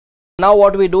Now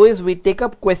what we do is we take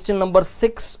up question number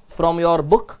 6 from your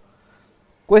book.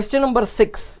 Question number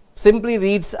 6 simply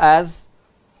reads as,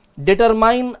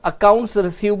 determine accounts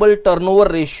receivable turnover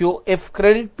ratio if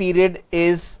credit period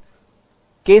is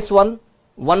case 1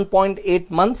 1.8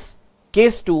 months,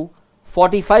 case 2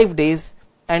 45 days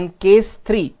and case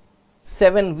 3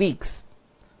 7 weeks.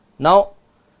 Now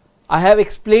I have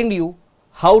explained you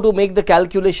how to make the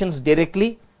calculations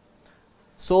directly.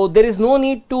 So there is no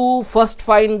need to first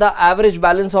find the average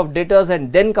balance of debtors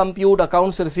and then compute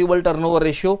accounts receivable turnover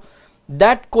ratio.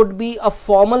 That could be a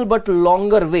formal but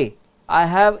longer way. I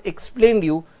have explained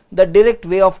you the direct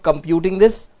way of computing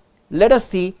this. Let us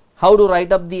see how to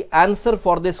write up the answer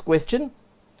for this question.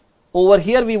 Over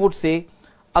here we would say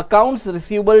accounts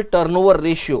receivable turnover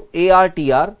ratio,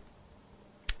 ARTR.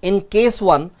 In case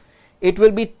 1, it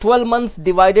will be 12 months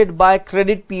divided by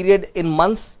credit period in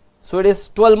months. So it is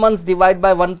 12 months divided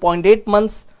by 1.8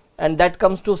 months and that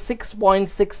comes to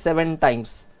 6.67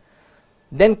 times.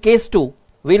 Then case 2,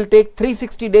 we will take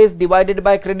 360 days divided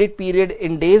by credit period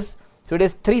in days. So it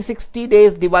is 360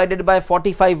 days divided by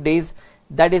 45 days,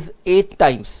 that is 8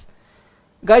 times.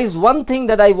 Guys, one thing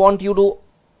that I want you to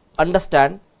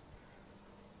understand,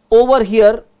 over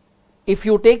here if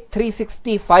you take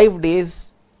 365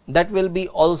 days, that will be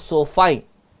also fine.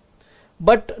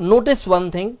 But notice one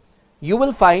thing, you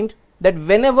will find that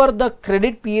whenever the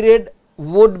credit period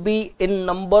would be in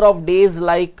number of days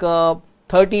like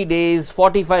 30 days,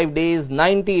 45 days,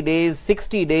 90 days,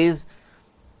 60 days,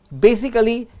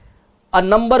 basically a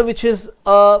number which is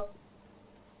a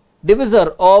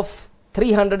divisor of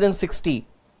 360.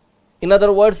 In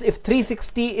other words, if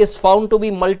 360 is found to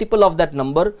be multiple of that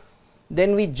number,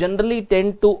 then we generally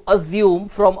tend to assume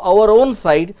from our own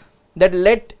side that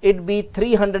let it be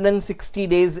 360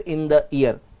 days in the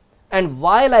year. And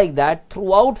why like that?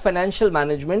 Throughout financial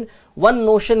management, one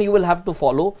notion you will have to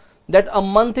follow, that a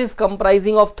month is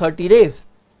comprising of 30 days,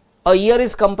 a year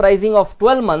is comprising of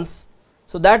 12 months.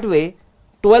 So that way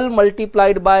 12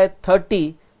 multiplied by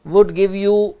 30 would give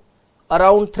you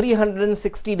around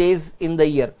 360 days in the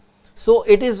year. So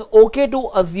it is okay to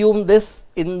assume this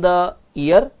in the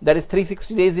year, that is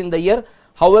 360 days in the year.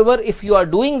 However, if you are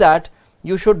doing that,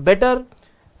 you should better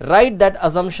write that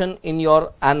assumption in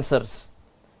your answers.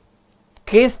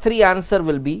 Case 3 answer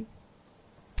will be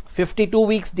 52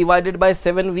 weeks divided by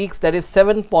 7 weeks, that is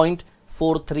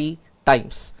 7.43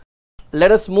 times.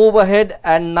 Let us move ahead,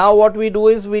 and now what we do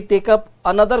is we take up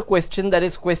another question, that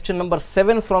is question number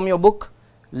 7 from your book.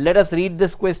 Let us read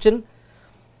this question.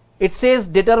 It says,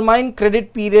 determine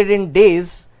credit period in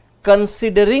days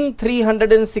considering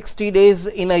 360 days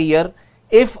in a year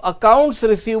if accounts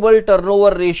receivable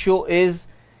turnover ratio is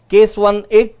case 1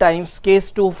 8 times, case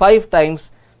 2 5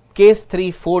 times, case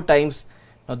 3 4 times.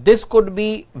 Now this could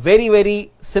be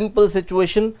very simple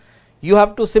situation. You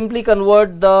have to simply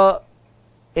convert the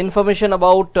information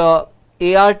about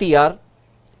ARTR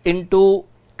into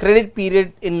credit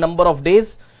period in number of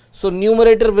days. So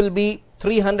numerator will be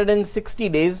 360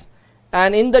 days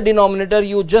and in the denominator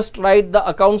you just write the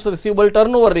accounts receivable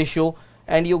turnover ratio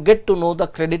and you get to know the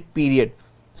credit period.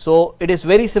 So it is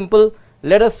very simple.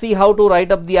 Let us see how to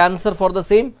write up the answer for the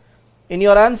same. In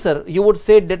your answer you would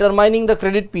say determining the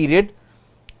credit period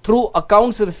through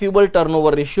accounts receivable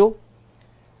turnover ratio.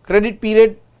 Credit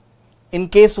period in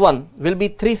case 1 will be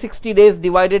 360 days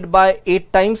divided by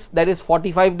 8 times, that is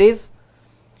 45 days.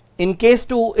 In case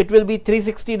 2 it will be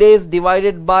 360 days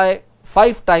divided by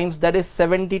 5 times, that is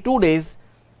 72 days,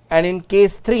 and in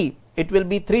case 3 it will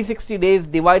be 360 days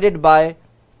divided by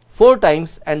 4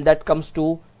 times and that comes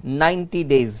to 90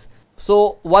 days.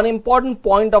 So one important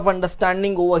point of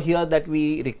understanding over here that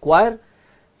we require,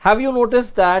 have you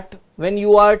noticed that when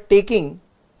you are taking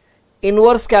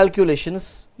inverse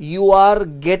calculations, you are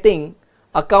getting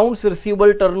accounts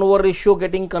receivable turnover ratio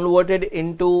getting converted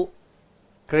into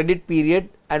credit period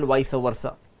and vice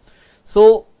versa.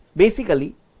 So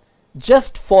basically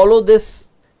just follow this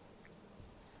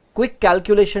quick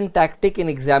calculation tactic in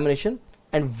examination,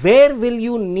 and where will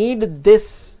you need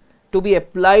this to be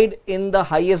applied in the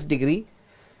highest degree?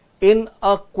 In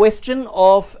a question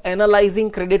of analyzing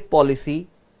credit policy,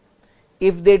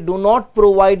 if they do not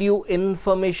provide you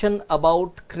information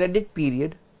about credit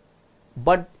period,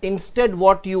 but instead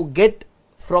what you get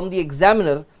from the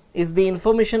examiner is the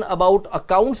information about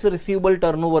accounts receivable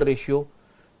turnover ratio,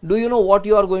 do you know what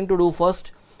you are going to do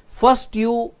first? First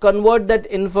you convert that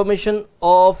information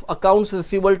of accounts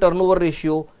receivable turnover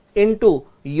ratio into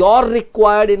your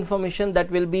required information,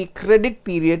 that will be credit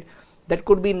period, that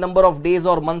could be number of days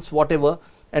or months, whatever,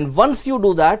 and once you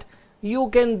do that, you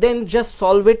can then just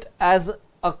solve it as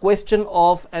a question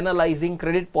of analyzing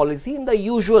credit policy in the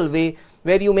usual way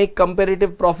where you make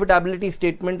comparative profitability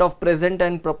statement of present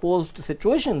and proposed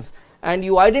situations, and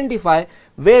you identify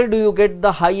where do you get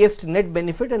the highest net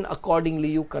benefit, and accordingly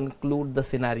you conclude the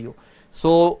scenario.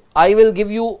 So I will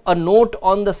give you a note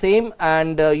on the same,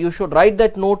 and you should write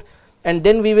that note, and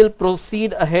then we will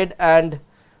proceed ahead and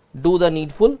do the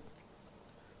needful.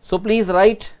 So please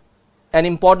write an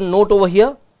important note over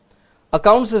here.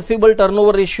 Accounts receivable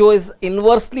turnover ratio is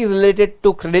inversely related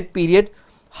to credit period.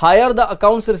 Higher the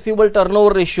accounts receivable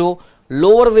turnover ratio,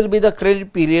 lower will be the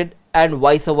credit period, and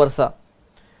vice versa.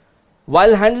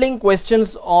 While handling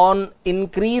questions on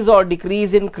increase or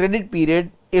decrease in credit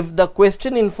period, if the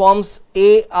question informs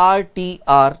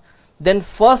ARTR, then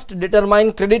first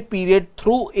determine credit period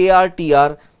through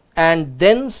ARTR and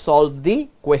then solve the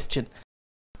question.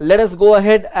 Let us go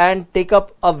ahead and take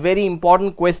up a very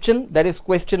important question, that is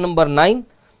question number 9.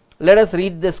 Let us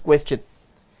read this question.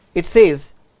 It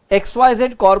says,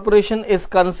 XYZ Corporation is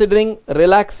considering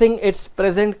relaxing its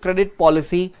present credit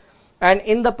policy and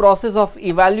in the process of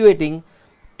evaluating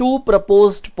 2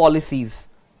 proposed policies.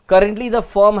 Currently the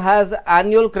firm has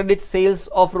annual credit sales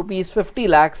of rupees 50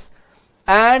 lakhs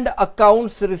and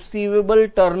accounts receivable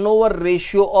turnover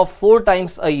ratio of 4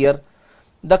 times a year.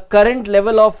 The current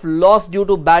level of loss due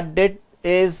to bad debt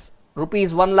is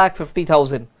rupees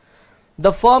 1,50,000.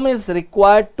 The firm is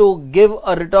required to give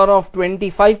a return of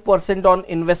 25% on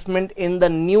investment in the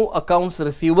new accounts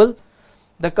receivable.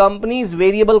 The company's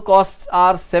variable costs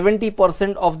are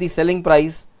 70% of the selling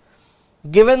price.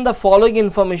 Given the following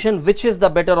information, which is the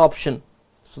better option?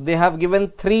 So they have given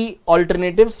 3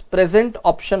 alternatives: present,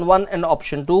 option 1 and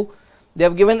option 2. They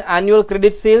have given annual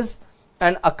credit sales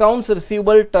and accounts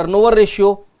receivable turnover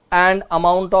ratio and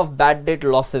amount of bad debt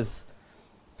losses.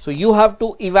 So you have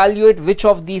to evaluate which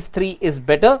of these 3 is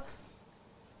better,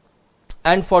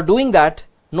 and for doing that,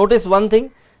 notice one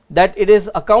thing, that it is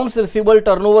accounts receivable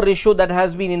turnover ratio that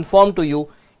has been informed to you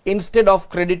instead of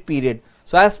credit period.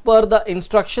 So as per the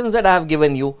instructions that I have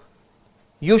given you,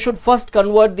 you should first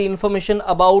convert the information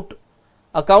about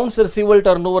accounts receivable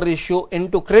turnover ratio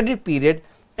into credit period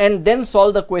and then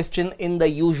solve the question in the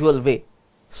usual way.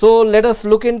 So let us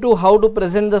look into how to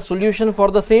present the solution for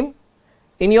the same.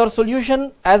 In your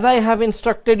solution, as I have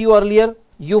instructed you earlier,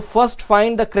 you first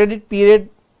find the credit period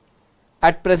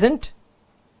at present,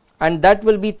 and that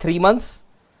will be 3 months.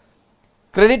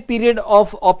 Credit period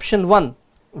of option 1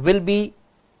 will be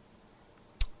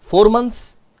 4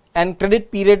 months and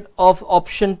credit period of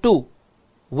option 2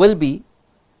 will be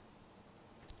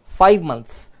 5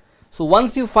 months. So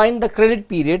once you find the credit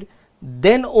period,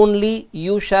 then only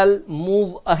you shall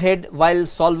move ahead while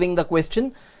solving the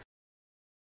question.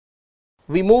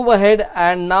 We move ahead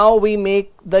and now we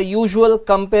make the usual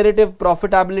comparative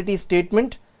profitability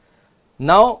statement.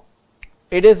 Now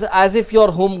it is as if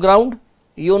your home ground.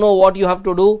 You know what you have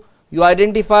to do. You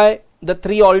identify the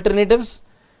 3 alternatives.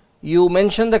 You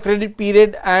mention the credit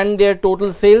period and their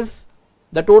total sales,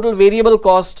 the total variable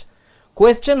cost.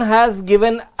 Question has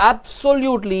given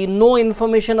absolutely no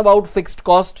information about fixed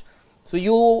cost. So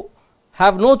you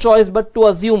have no choice but to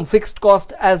assume fixed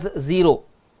cost as 0.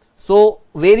 So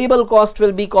variable cost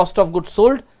will be cost of goods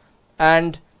sold,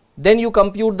 and then you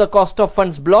compute the cost of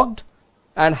funds blocked.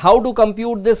 And how to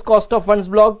compute this cost of funds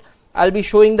blocked, I will be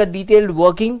showing the detailed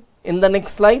working in the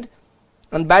next slide.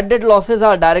 And bad debt losses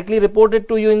are directly reported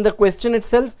to you in the question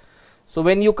itself. So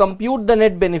when you compute the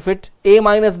net benefit, A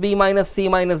minus B minus C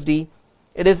minus D,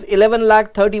 it is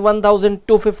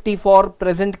 11,31,250 for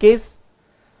present case.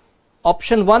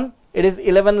 Option 1, it is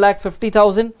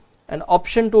 11,50,000, and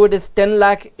option 2, it is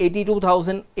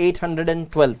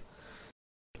 10,82,812.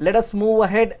 Let us move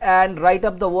ahead and write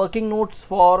up the working notes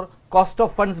for cost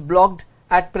of funds blocked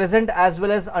at present as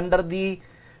well as under the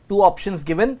 2 options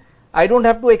given. I don't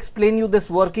have to explain you this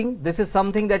working. This is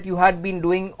something that you had been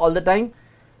doing all the time.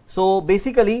 So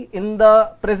basically in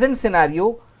the present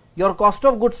scenario, your cost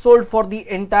of goods sold for the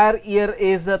entire year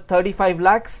is 35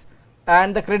 lakhs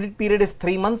and the credit period is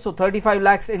 3 months. So 35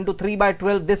 lakhs into 3 by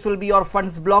 12, this will be your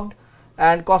funds blocked,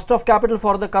 and cost of capital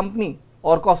for the company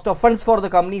or cost of funds for the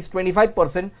company is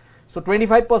 25%. So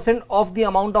 25% of the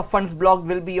amount of funds blocked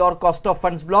will be your cost of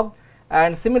funds blocked.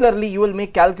 And similarly, you will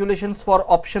make calculations for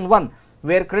option 1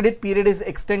 where credit period is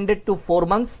extended to 4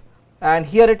 months, and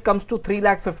here it comes to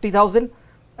 3,50,000.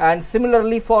 And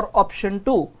similarly for option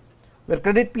 2 where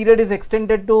credit period is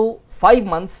extended to 5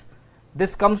 months,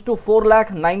 this comes to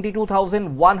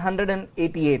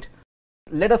 4,92,188.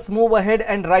 Let us move ahead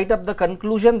and write up the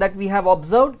conclusion that we have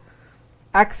observed.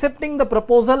 Accepting the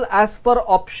proposal as per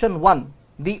option 1,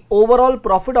 the overall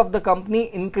profit of the company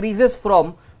increases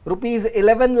from rupees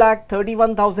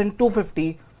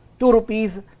 11,31,250 to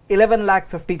rupees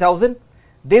 11,50,000.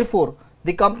 Therefore,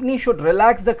 the company should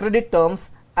relax the credit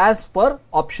terms as per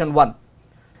option 1.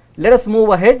 Let us move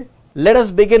ahead. Let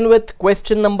us begin with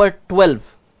question number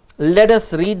 12. Let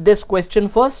us read this question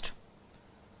first.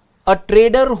 A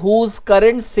trader whose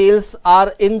current sales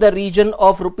are in the region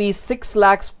of rupees 6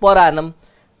 lakhs per annum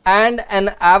and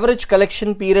an average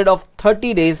collection period of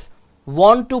 30 days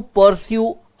want to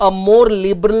pursue a more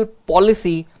liberal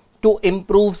policy to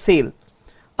improve sale.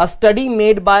 A study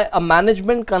made by a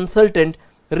management consultant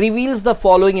reveals the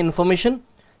following information.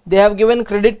 They have given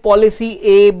credit policy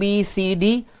A, B, C,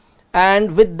 D,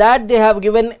 and with that they have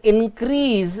given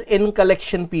increase in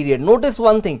collection period. Notice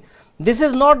one thing, this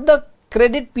is not the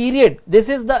credit period, this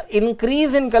is the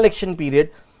increase in collection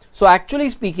period. So actually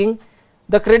speaking,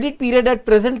 the credit period at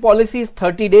present policy is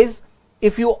 30 days.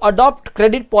 If you adopt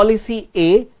credit policy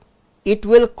A, it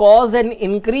will cause an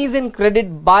increase in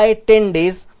credit by 10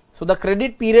 days. So the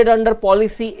credit period under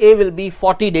policy A will be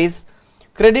 40 days.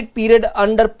 Credit period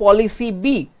under policy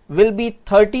B will be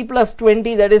 30 plus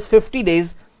 20, that is 50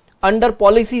 days. Under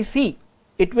policy C,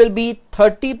 it will be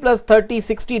 30 plus 30,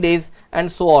 60 days,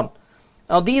 and so on.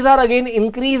 Now these are again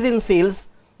increase in sales.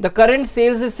 The current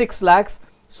sales is 6 lakhs.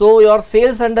 So your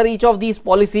sales under each of these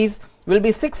policies will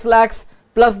be 6 lakhs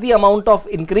plus the amount of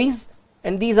increase,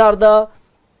 and these are the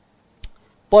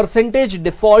percentage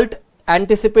default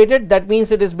anticipated. That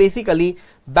means it is basically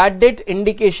bad debt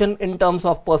indication in terms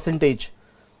of percentage.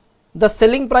 The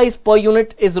selling price per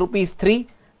unit is rupees 3,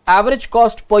 average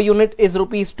cost per unit is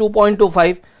rupees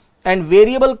 2.25, and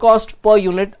variable cost per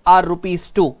unit are rupees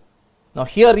 2. Now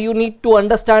here you need to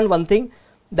understand one thing,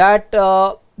 that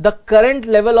the current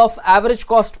level of average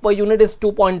cost per unit is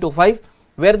 2.25,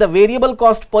 where the variable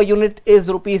cost per unit is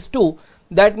rupees 2.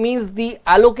 That means the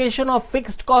allocation of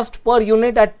fixed cost per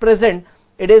unit at present,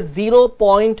 it is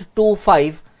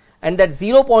 0.25, and that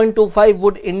 0.25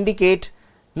 would indicate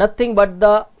nothing but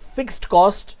the fixed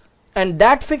cost, and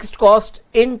that fixed cost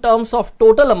in terms of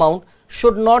total amount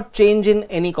should not change in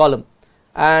any column.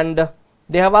 And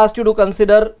they have asked you to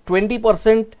consider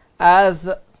 20% as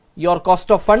your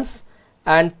cost of funds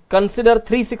and consider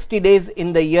 360 days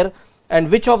in the year,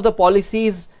 and which of the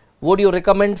policies would you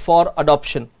recommend for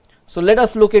adoption. So let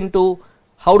us look into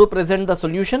how to present the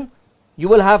solution. You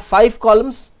will have 5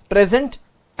 columns, present,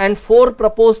 and 4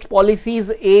 proposed policies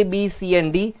A, B, C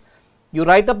and D. You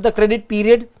write up the credit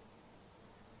period.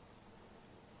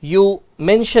 You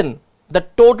mention the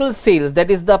total sales, that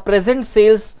is the present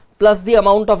sales plus the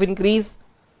amount of increase,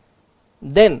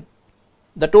 then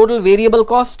the total variable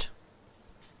cost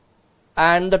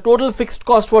and the total fixed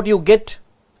cost what you get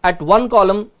at one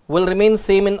column will remain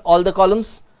same in all the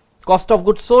columns. Cost of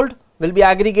goods sold will be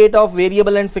aggregate of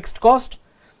variable and fixed cost.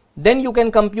 Then you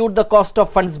can compute the cost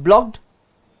of funds blocked,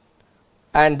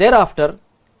 and thereafter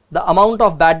the amount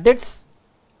of bad debts,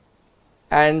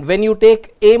 and when you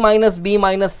take A minus B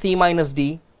minus C minus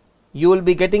D, you will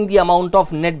be getting the amount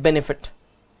of net benefit.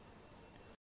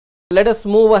 Let us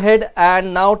move ahead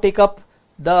and now take up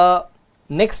the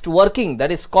next working,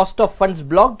 that is cost of funds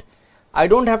blocked. I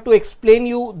don't have to explain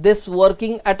you this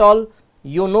working at all,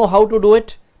 you know how to do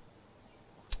it.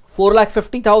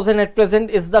 4,50,000 at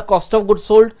present is the cost of goods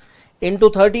sold, into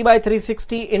 30 by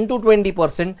 360 into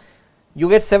 20%, you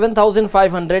get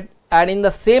 7,500, and in the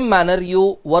same manner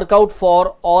you work out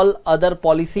for all other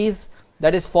policies,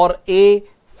 that is for A,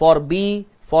 for B,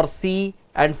 for C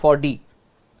and for D.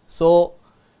 So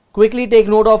quickly take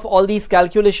note of all these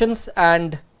calculations,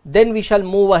 and then we shall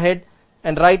move ahead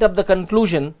and write up the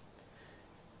conclusion.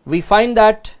 We find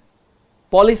that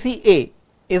policy A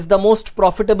is the most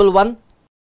profitable one.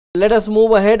 Let us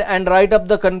move ahead and write up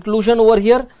the conclusion over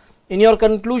here. In your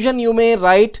conclusion you may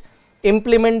write,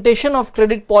 implementation of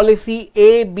credit policy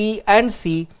A, B and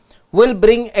C will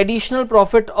bring additional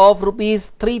profit of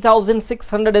rupees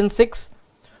 3,606,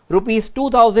 rupees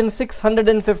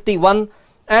 2,651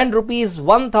 and rupees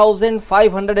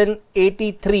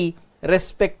 1,583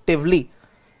 respectively.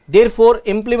 Therefore,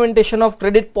 implementation of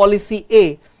credit policy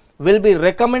A will be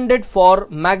recommended for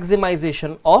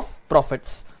maximization of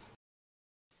profits.